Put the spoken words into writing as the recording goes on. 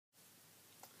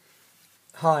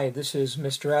Hi, this is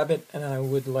Mr. Abbott, and I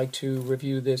would like to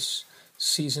review this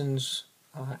season's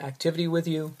activity with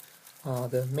you.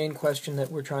 The main question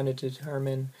that we're trying to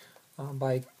determine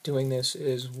by doing this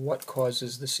is what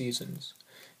causes the seasons,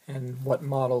 and what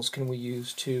models can we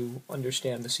use to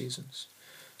understand the seasons.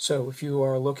 So if you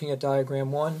are looking at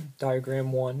Diagram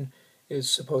 1 is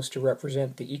supposed to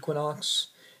represent the equinox.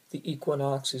 The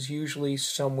equinox is usually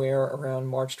somewhere around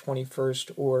March 21st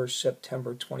or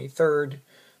September 23rd.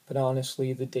 But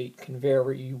honestly, the date can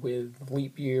vary with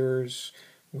leap years,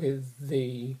 with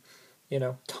the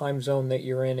time zone that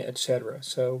you're in, etc.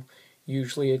 So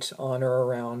usually it's on or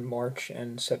around March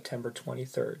and September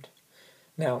 23rd.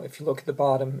 Now, if you look at the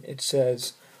bottom, it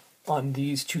says on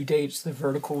these two dates the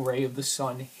vertical ray of the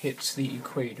sun hits the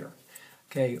equator.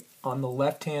 Okay, on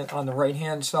the right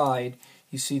hand side,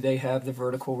 you see they have the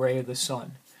vertical ray of the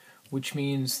sun, which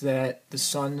means that the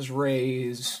sun's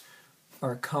rays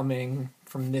are coming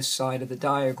from this side of the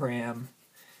diagram.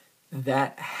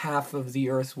 That half of the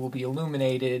earth will be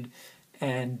illuminated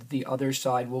and the other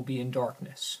side will be in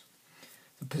darkness.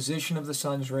 The position of the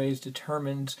sun's rays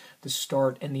determines the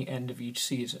start and the end of each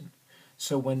season.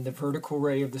 So when the vertical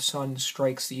ray of the sun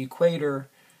strikes the equator,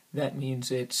 that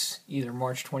means it's either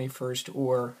March 21st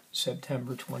or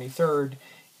September 23rd.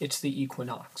 It's the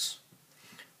equinox.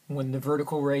 When the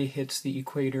vertical ray hits the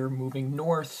equator moving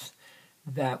north,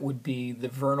 that would be the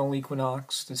vernal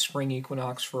equinox, the spring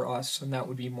equinox for us, and that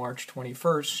would be March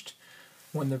 21st.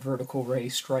 When the vertical ray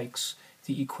strikes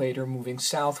the equator moving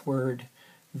southward,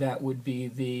 that would be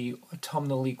the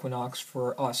autumnal equinox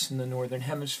for us in the northern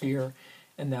hemisphere,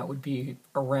 and that would be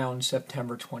around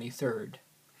September 23rd.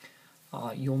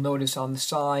 You'll notice on the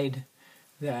side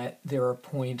that there are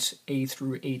points A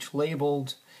through H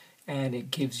labeled, and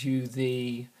it gives you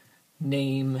the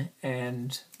name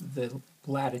and the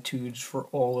latitudes for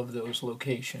all of those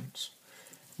locations.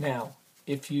 Now,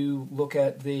 if you look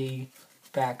at the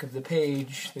back of the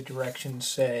page, the directions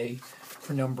say,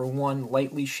 for number 1,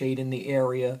 lightly shade in the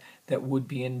area that would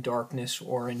be in darkness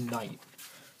or in night.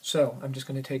 So, I'm just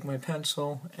going to take my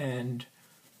pencil, and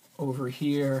over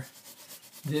here,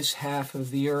 this half of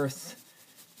the earth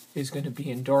is going to be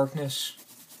in darkness.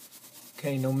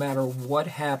 Okay, no matter what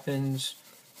happens,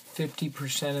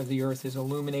 50% of the earth is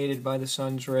illuminated by the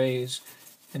sun's rays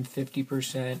and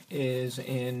 50% is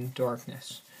in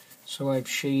darkness. So I've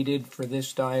shaded for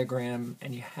this diagram,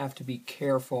 and you have to be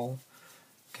careful.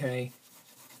 Okay,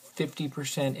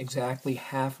 50% exactly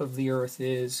half of the earth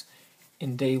is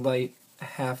in daylight,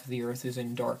 half of the earth is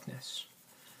in darkness.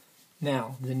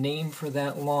 Now, the name for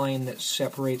that line that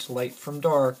separates light from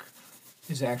dark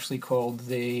is actually called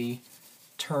the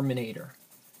terminator.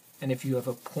 And if you have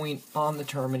a point on the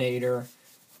terminator,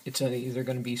 it's either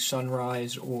going to be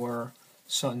sunrise or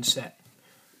sunset.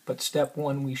 But step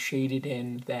 1, we shaded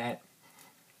in that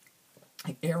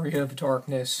area of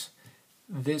darkness.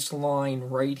 This line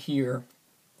right here,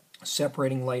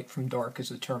 separating light from dark, is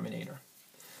the terminator.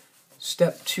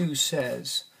 Step 2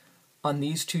 says, on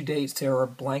these two dates there are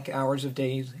blank hours of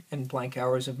day and blank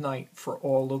hours of night for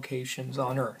all locations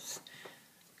on Earth.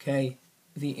 Okay,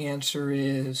 the answer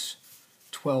is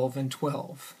 12 and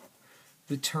 12.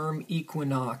 The term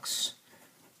equinox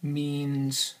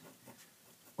means,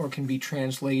 or can be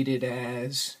translated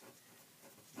as,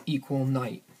 equal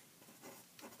night.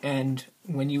 And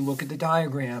when you look at the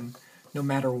diagram, no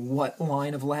matter what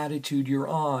line of latitude you're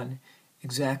on,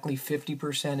 exactly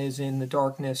 50% is in the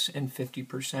darkness and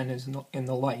 50% is in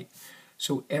the light.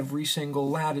 So every single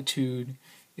latitude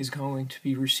is going to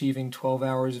be receiving 12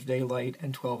 hours of daylight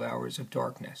and 12 hours of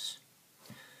darkness.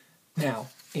 Now,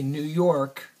 in New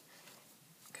York,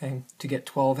 okay, to get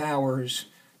 12 hours,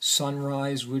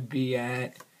 sunrise would be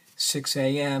at 6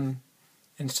 a.m.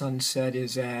 and sunset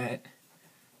is at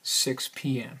 6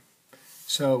 p.m.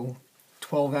 So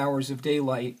 12 hours of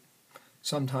daylight,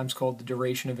 sometimes called the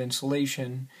duration of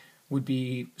insolation, would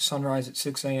be sunrise at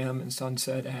 6 a.m. and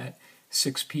sunset at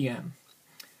 6 p.m.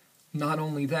 Not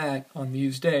only that, on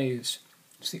these days,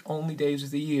 it's the only days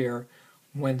of the year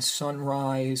when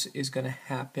sunrise is going to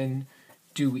happen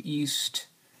due east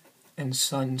and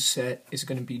sunset is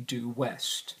going to be due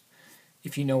west.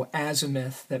 If you know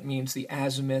azimuth, that means the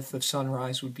azimuth of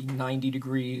sunrise would be 90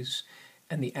 degrees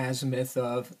and the azimuth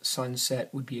of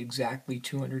sunset would be exactly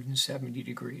 270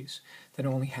 degrees. That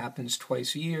only happens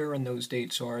twice a year, and those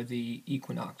dates are the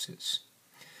equinoxes.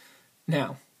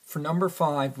 Now, for number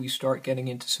 5, we start getting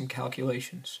into some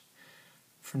calculations.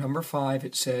 For number 5,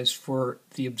 it says, for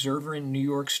the observer in New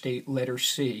York State, letter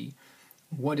C,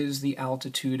 what is the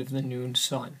altitude of the noon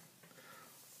sun?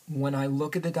 When I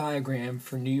look at the diagram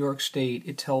for New York State,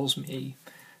 it tells me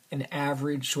an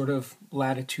average sort of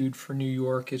latitude for New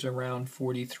York is around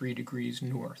 43 degrees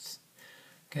north.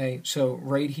 Okay, so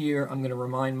right here I'm going to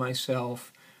remind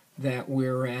myself that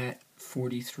we're at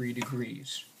 43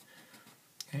 degrees.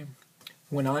 Okay.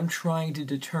 When I'm trying to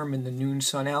determine the noon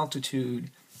sun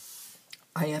altitude,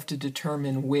 I have to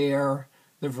determine where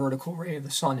the vertical ray of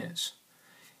the sun is.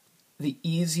 The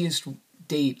easiest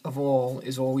date of all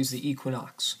is always the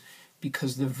equinox,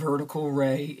 because the vertical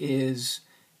ray is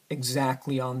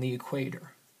exactly on the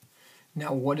equator.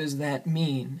 Now, what does that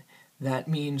mean? That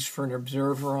means for an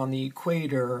observer on the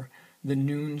equator, the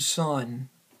noon sun,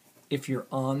 if you're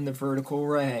on the vertical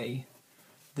ray,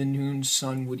 the noon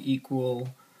sun would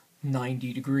equal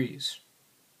 90 degrees.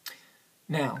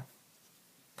 Now,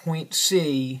 point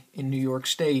C in New York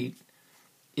State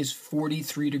is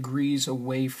 43 degrees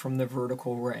away from the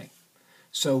vertical ray.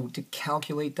 So to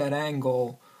calculate that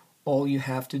angle, all you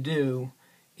have to do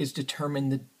is determine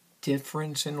the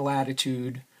difference in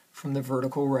latitude from the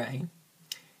vertical ray,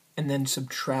 and then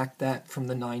subtract that from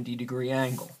the 90-degree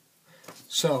angle.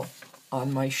 So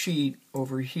on my sheet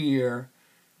over here,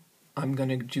 I'm going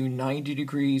to do 90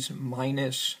 degrees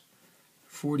minus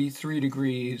 43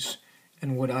 degrees,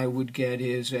 and what I would get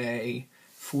is a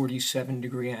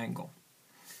 47-degree angle.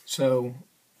 So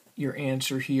your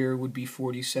answer here would be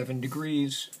 47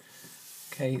 degrees.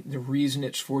 Okay, the reason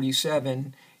it's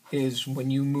 47 is when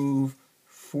you move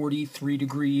 43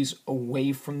 degrees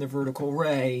away from the vertical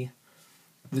ray,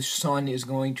 the sun is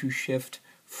going to shift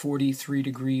 43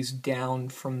 degrees down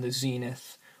from the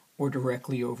zenith or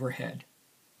directly overhead.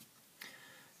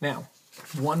 Now,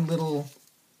 one little,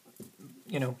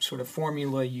 sort of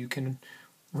formula you can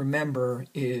remember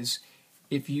is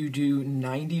if you do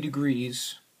 90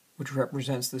 degrees, which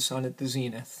represents the sun at the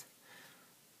zenith,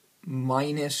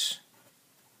 minus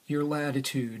your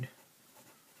latitude,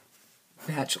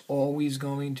 that's always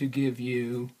going to give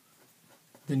you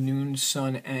the noon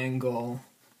sun angle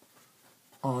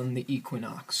on the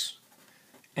equinox.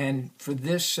 And for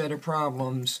this set of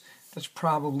problems, that's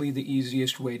probably the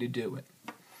easiest way to do it.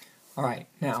 Alright,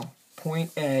 now,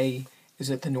 point A is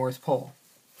at the North Pole.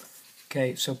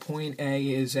 Okay, so point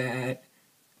A is at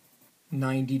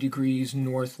 90 degrees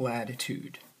north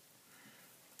latitude.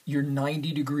 You're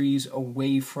 90 degrees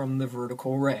away from the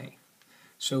vertical ray.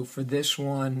 So for this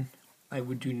one, I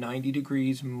would do 90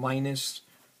 degrees minus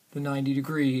the 90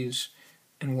 degrees,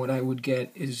 and what I would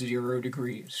get is 0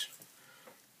 degrees.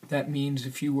 That means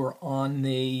if you were on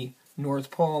the North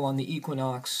Pole on the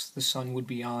equinox, the sun would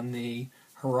be on the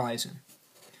horizon.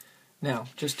 Now,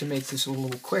 just to make this a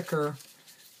little quicker,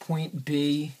 point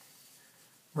B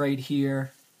right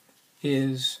here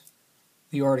is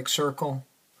the Arctic Circle.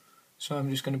 So I'm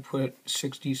just going to put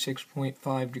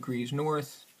 66.5 degrees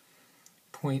north.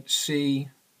 Point C,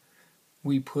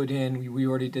 we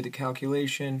already did the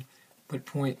calculation, but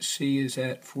point C is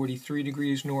at 43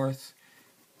 degrees north,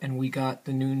 and we got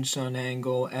the noon sun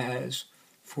angle as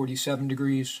 47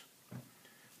 degrees.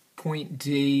 Point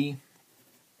D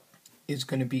is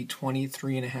going to be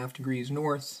 23.5 degrees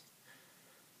north.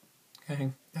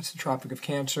 Okay, that's the Tropic of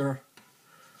Cancer.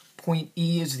 Point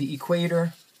E is the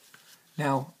equator.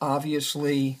 Now,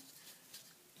 obviously,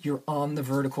 you're on the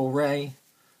vertical ray,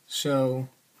 so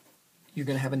you're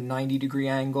going to have a 90-degree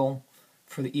angle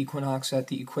for the equinox at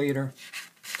the equator.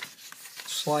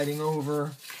 Sliding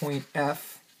over, point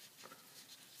F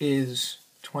is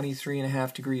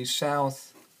 23.5 degrees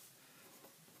south.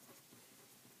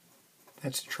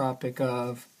 That's the Tropic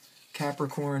of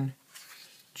Capricorn.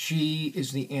 G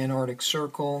is the Antarctic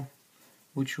Circle,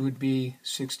 which would be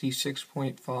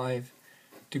 66.5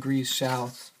 degrees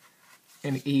south.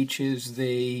 And H is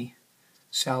the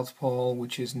South Pole,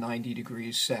 which is 90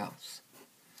 degrees south.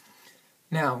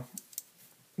 Now,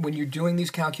 when you're doing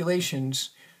these calculations,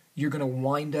 you're going to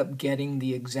wind up getting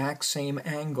the exact same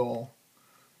angle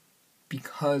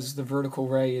because the vertical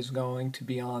ray is going to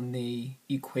be on the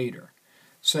equator.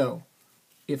 So,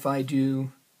 if I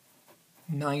do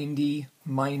 90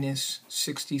 minus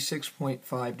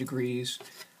 66.5 degrees,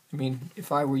 I mean,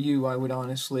 if I were you, I would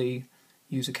honestly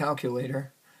use a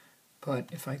calculator, but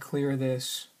if I clear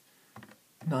this,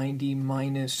 90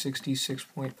 minus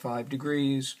 66.5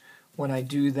 degrees, when I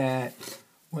do that,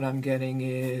 what I'm getting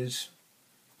is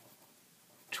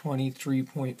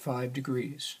 23.5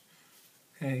 degrees.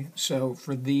 Okay, so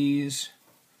for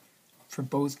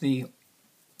both the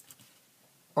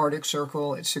Arctic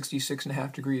Circle at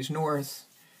 66.5 degrees north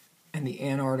and the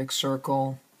Antarctic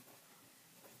Circle,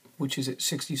 which is at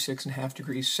 66.5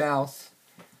 degrees south,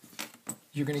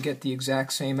 you're going to get the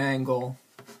exact same angle.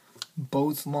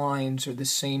 Both lines are the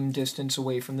same distance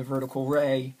away from the vertical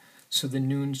ray, so the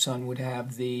noon sun would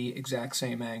have the exact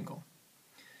same angle.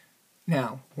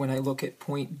 Now, when I look at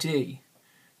point D,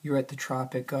 you're at the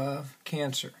Tropic of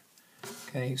Cancer.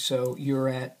 Okay, so you're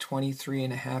at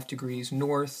 23.5 degrees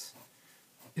north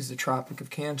is the Tropic of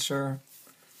Cancer.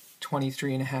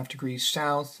 23.5 degrees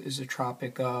south is the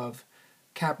Tropic of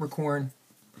Capricorn.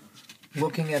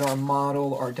 Looking at our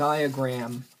model, our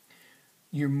diagram,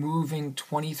 you're moving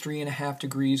 23.5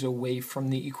 degrees away from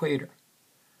the equator.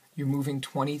 You're moving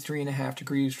 23.5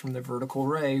 degrees from the vertical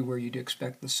ray where you'd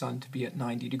expect the sun to be at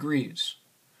 90 degrees.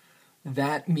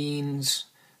 That means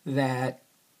that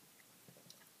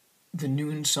the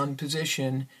noon sun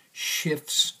position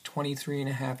shifts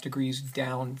 23.5 degrees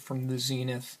down from the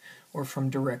zenith or from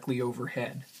directly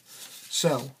overhead.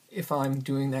 So if I'm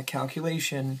doing that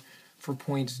calculation for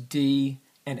points D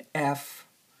and F,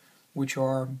 which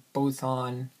are both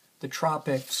on the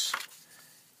tropics,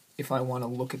 if I want to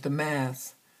look at the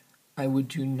math, I would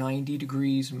do 90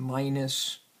 degrees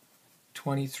minus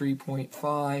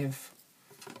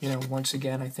 23.5. Once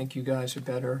again, I think you guys are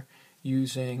better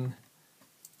using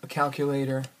a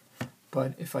calculator,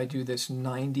 but if I do this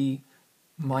 90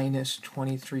 minus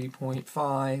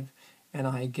 23.5, and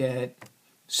I get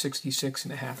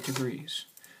 66.5 degrees.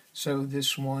 So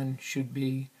this one should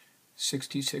be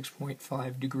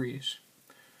 66.5 degrees.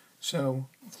 So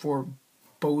for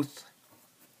both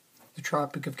the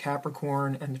Tropic of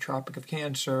Capricorn and the Tropic of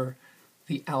Cancer,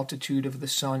 the altitude of the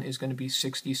sun is going to be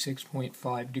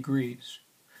 66.5 degrees.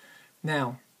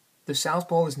 Now, the South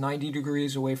Pole is 90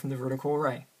 degrees away from the vertical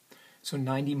ray. So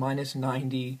 90 minus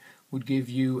 90 would give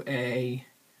you a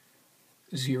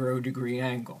 0-degree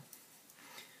angle.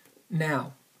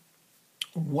 Now,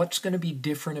 what's going to be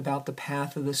different about the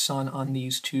path of the sun on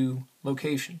these two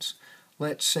locations?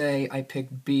 Let's say I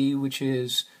pick B, which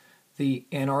is the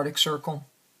Antarctic Circle.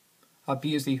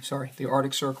 B is the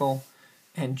Arctic Circle,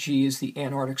 and G is the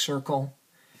Antarctic Circle.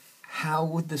 How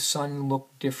would the sun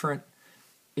look different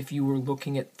if you were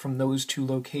looking at from those two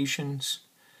locations?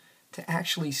 To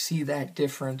actually see that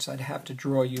difference, I'd have to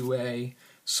draw you a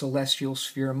celestial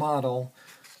sphere model.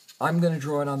 I'm going to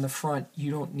draw it on the front.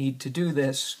 You don't need to do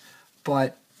this,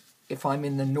 but if I'm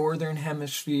in the northern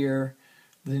hemisphere,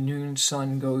 the noon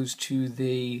sun goes to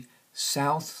the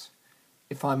south.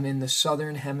 If I'm in the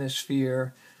southern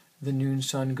hemisphere, the noon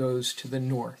sun goes to the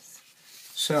north.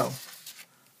 So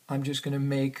I'm just going to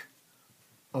make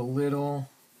a little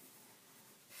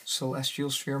celestial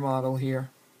sphere model here.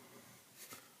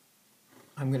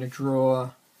 I'm going to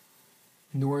draw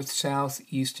north, south,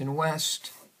 east, and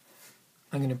west.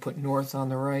 I'm going to put north on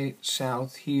the right,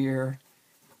 south here,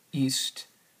 east,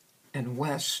 and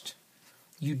west.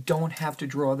 You don't have to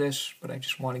draw this, but I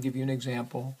just want to give you an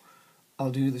example. I'll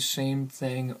do the same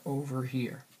thing over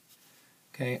here.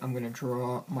 Okay, I'm going to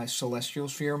draw my celestial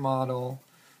sphere model.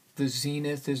 The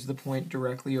zenith is the point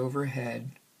directly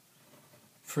overhead.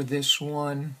 For this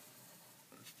one,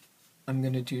 I'm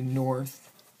going to do north,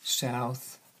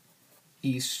 south,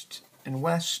 east, and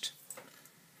west.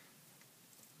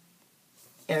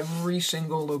 Every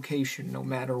single location, no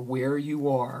matter where you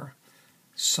are,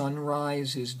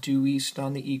 sunrise is due east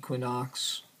on the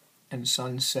equinox, and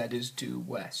sunset is due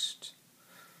west.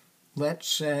 Let's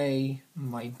say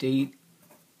my date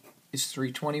is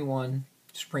 3/21,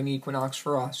 spring equinox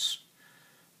for us,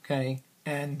 okay,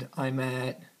 and I'm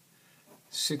at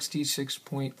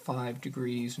 66.5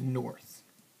 degrees north.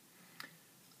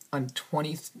 I'm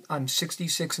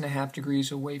 66.5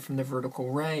 degrees away from the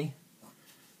vertical ray.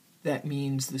 That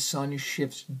means the sun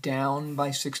shifts down by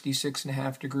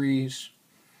 66.5 degrees.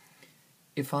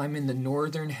 If I'm in the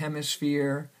northern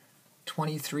hemisphere,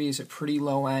 23 is a pretty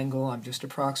low angle. I'm just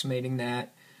approximating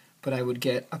that, but I would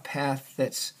get a path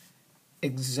that's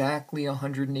exactly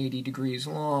 180 degrees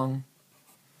long,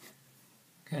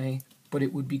 okay, but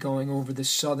it would be going over the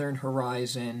southern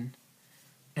horizon,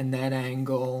 and that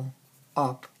angle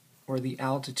up, or the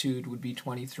altitude, would be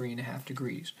 23.5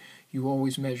 degrees. You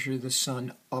always measure the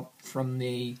sun up from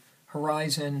the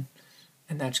horizon,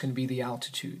 and that's going to be the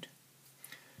altitude.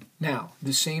 Now,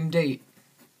 the same date,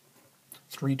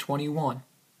 3/21.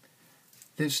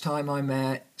 This time I'm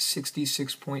at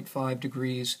 66.5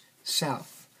 degrees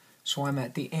south. So I'm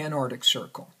at the Antarctic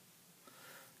Circle.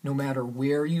 No matter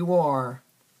where you are,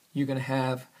 you're going to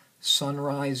have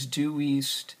sunrise due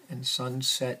east and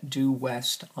sunset due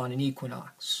west on an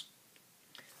equinox.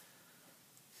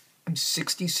 I'm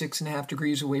 66.5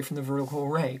 degrees away from the vertical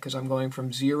ray because I'm going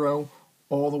from 0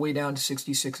 all the way down to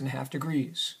 66.5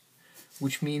 degrees,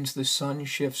 which means the sun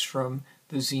shifts from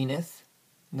the zenith,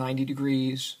 90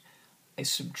 degrees. I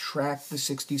subtract the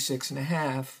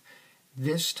 66.5.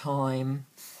 This time,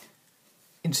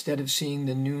 instead of seeing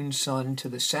the noon sun to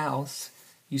the south,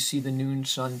 you see the noon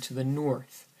sun to the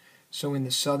north. So in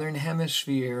the southern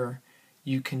hemisphere,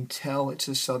 you can tell it's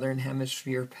a southern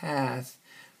hemisphere path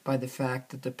by the fact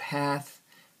that the path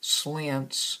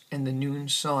slants and the noon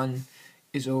sun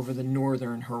is over the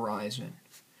northern horizon.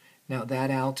 Now that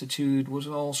altitude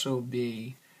will also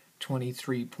be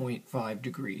 23.5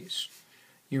 degrees.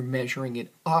 You're measuring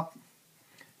it up.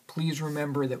 Please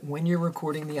remember that when you're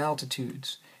recording the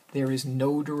altitudes, there is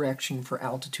no direction for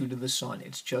altitude of the sun.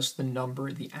 It's just the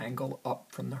number, the angle up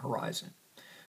from the horizon.